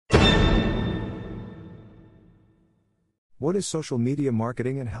What is social media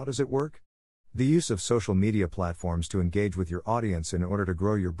marketing and how does it work? The use of social media platforms to engage with your audience in order to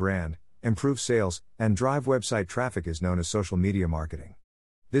grow your brand, improve sales, and drive website traffic is known as social media marketing.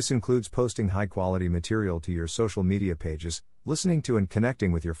 This includes posting high-quality material to your social media pages, listening to and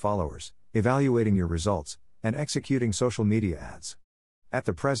connecting with your followers, evaluating your results, and executing social media ads. At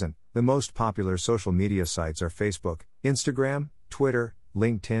the present, the most popular social media sites are Facebook, Instagram, Twitter,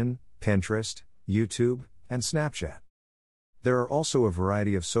 LinkedIn, Pinterest, YouTube, and Snapchat. There are also a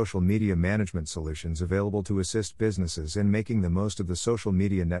variety of social media management solutions available to assist businesses in making the most of the social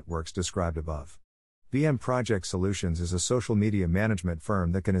media networks described above. BM Project Solutions is a social media management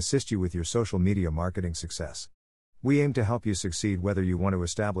firm that can assist you with your social media marketing success. We aim to help you succeed whether you want to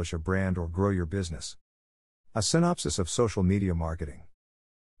establish a brand or grow your business. A synopsis of social media marketing.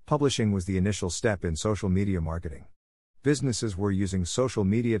 Publishing was the initial step in social media marketing. Businesses were using social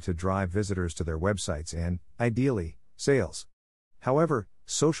media to drive visitors to their websites and, ideally, sales. However,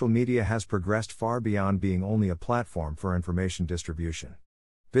 social media has progressed far beyond being only a platform for information distribution.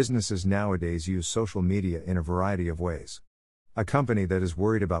 Businesses nowadays use social media in a variety of ways. A company that is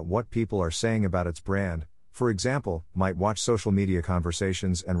worried about what people are saying about its brand, for example, might watch social media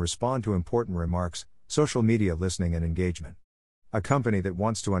conversations and respond to important remarks, social media listening and engagement. A company that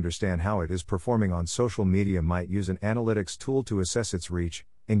wants to understand how it is performing on social media might use an analytics tool to assess its reach,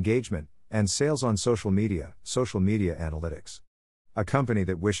 engagement, and sales on social media analytics. A company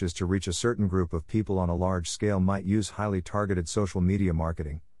that wishes to reach a certain group of people on a large scale might use highly targeted social media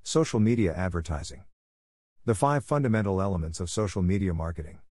marketing, social media advertising. The 5 fundamental elements of social media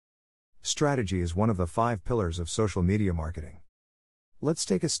marketing. Strategy is one of the 5 pillars of social media marketing. Let's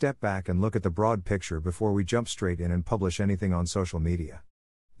take a step back and look at the broad picture before we jump straight in and publish anything on social media.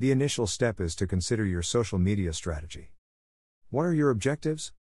 The initial step is to consider your social media strategy. What are your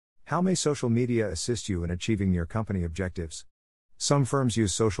objectives? How may social media assist you in achieving your company objectives? Some firms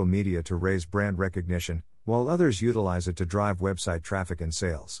use social media to raise brand recognition, while others utilize it to drive website traffic and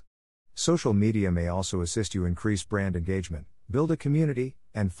sales. Social media may also assist you increase brand engagement, build a community,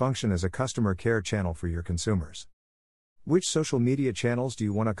 and function as a customer care channel for your consumers. Which social media channels do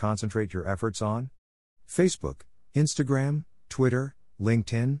you want to concentrate your efforts on? Facebook, Instagram, Twitter,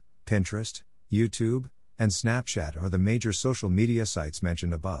 LinkedIn, Pinterest, YouTube, and Snapchat are the major social media sites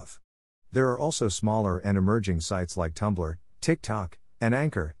mentioned above. There are also smaller and emerging sites like Tumblr, TikTok, and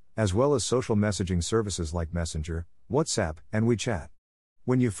Anchor, as well as social messaging services like Messenger, WhatsApp, and WeChat.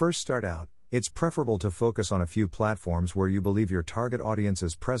 When you first start out, it's preferable to focus on a few platforms where you believe your target audience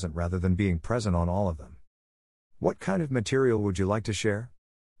is present rather than being present on all of them. What kind of material would you like to share?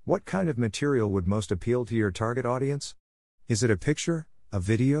 What kind of material would most appeal to your target audience? Is it a picture, a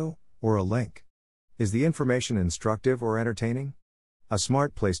video, or a link? Is the information instructive or entertaining? A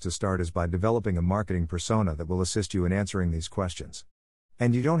smart place to start is by developing a marketing persona that will assist you in answering these questions.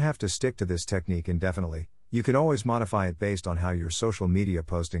 And you don't have to stick to this technique indefinitely, you can always modify it based on how your social media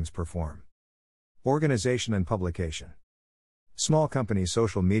postings perform. Organization and publication. Small company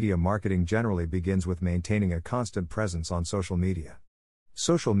social media marketing generally begins with maintaining a constant presence on social media.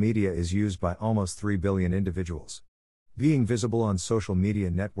 Social media is used by almost 3 billion individuals. Being visible on social media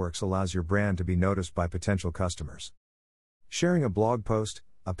networks allows your brand to be noticed by potential customers. Sharing a blog post,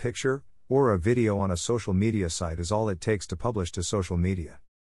 a picture, or a video on a social media site is all it takes to publish to social media.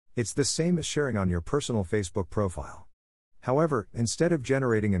 It's the same as sharing on your personal Facebook profile. However, instead of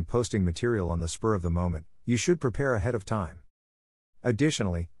generating and posting material on the spur of the moment, you should prepare ahead of time.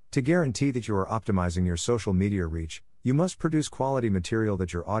 Additionally, to guarantee that you are optimizing your social media reach, you must produce quality material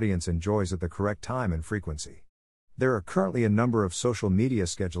that your audience enjoys at the correct time and frequency. There are currently a number of social media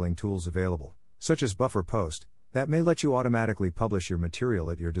scheduling tools available, such as Buffer Post, that may let you automatically publish your material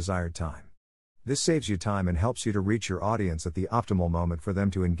at your desired time. This saves you time and helps you to reach your audience at the optimal moment for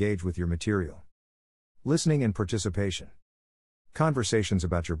them to engage with your material. Listening and participation. Conversations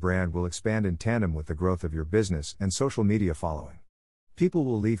about your brand will expand in tandem with the growth of your business and social media following. People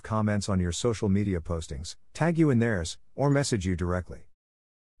will leave comments on your social media postings, tag you in theirs, or message you directly.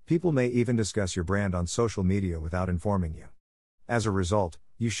 People may even discuss your brand on social media without informing you. As a result,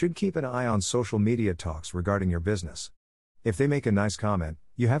 you should keep an eye on social media talks regarding your business. If they make a nice comment,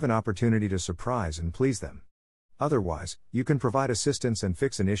 you have an opportunity to surprise and please them. Otherwise, you can provide assistance and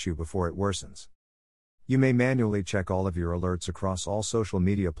fix an issue before it worsens. You may manually check all of your alerts across all social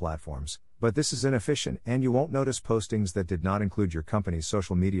media platforms, but this is inefficient and you won't notice postings that did not include your company's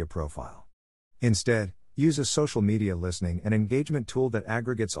social media profile. Instead, use a social media listening and engagement tool that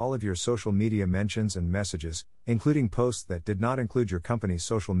aggregates all of your social media mentions and messages, including posts that did not include your company's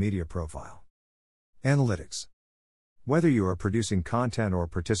social media profile. Analytics. Whether you are producing content or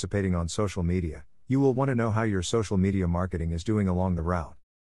participating on social media, You will want to know how your social media marketing is doing along the route.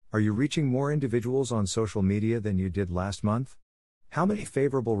 Are you reaching more individuals on social media than you did last month? How many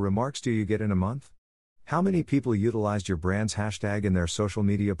favorable remarks do you get in a month? How many people utilized your brand's hashtag in their social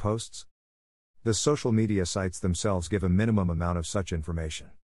media posts? The social media sites themselves give a minimum amount of such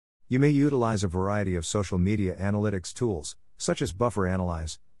information. You may utilize a variety of social media analytics tools, such as Buffer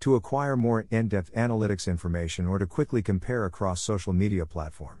Analyze, to acquire more in-depth analytics information or to quickly compare across social media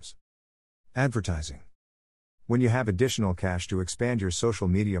platforms. Advertising. When you have additional cash to expand your social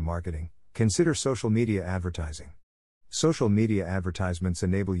media marketing, consider social media advertising. Social media advertisements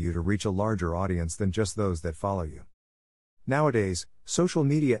enable you to reach a larger audience than just those that follow you. Nowadays, social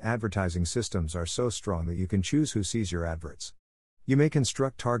media advertising systems are so strong that you can choose who sees your adverts. You may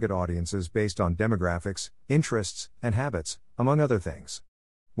construct target audiences based on demographics, interests, and habits, among other things.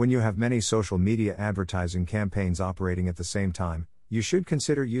 When you have many social media advertising campaigns operating at the same time, you should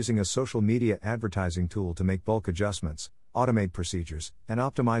consider using a social media advertising tool to make bulk adjustments, automate procedures, and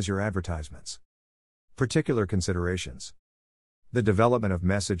optimize your advertisements. Particular considerations. The development of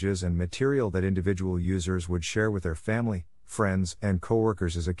messages and material that individual users would share with their family, friends, and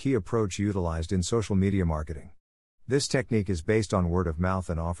coworkers is a key approach utilized in social media marketing. This technique is based on word of mouth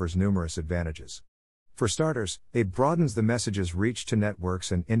and offers numerous advantages. For starters, it broadens the message's reach to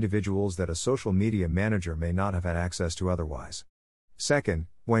networks and individuals that a social media manager may not have had access to otherwise. Second,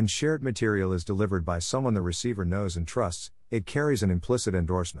 when shared material is delivered by someone the receiver knows and trusts, it carries an implicit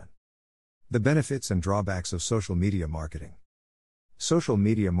endorsement. The benefits and drawbacks of social media marketing. Social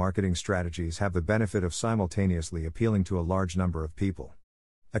media marketing strategies have the benefit of simultaneously appealing to a large number of people.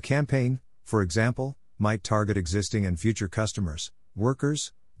 A campaign, for example, might target existing and future customers,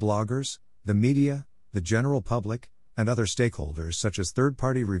 workers, bloggers, the media, the general public, and other stakeholders such as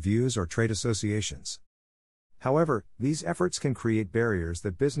third-party reviews or trade associations. However, these efforts can create barriers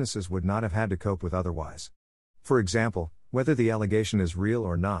that businesses would not have had to cope with otherwise. For example, whether the allegation is real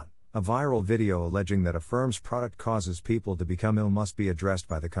or not, a viral video alleging that a firm's product causes people to become ill must be addressed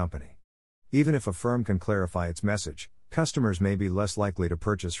by the company. Even if a firm can clarify its message, customers may be less likely to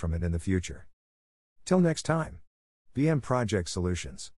purchase from it in the future. Till next time. BM Project Solutions.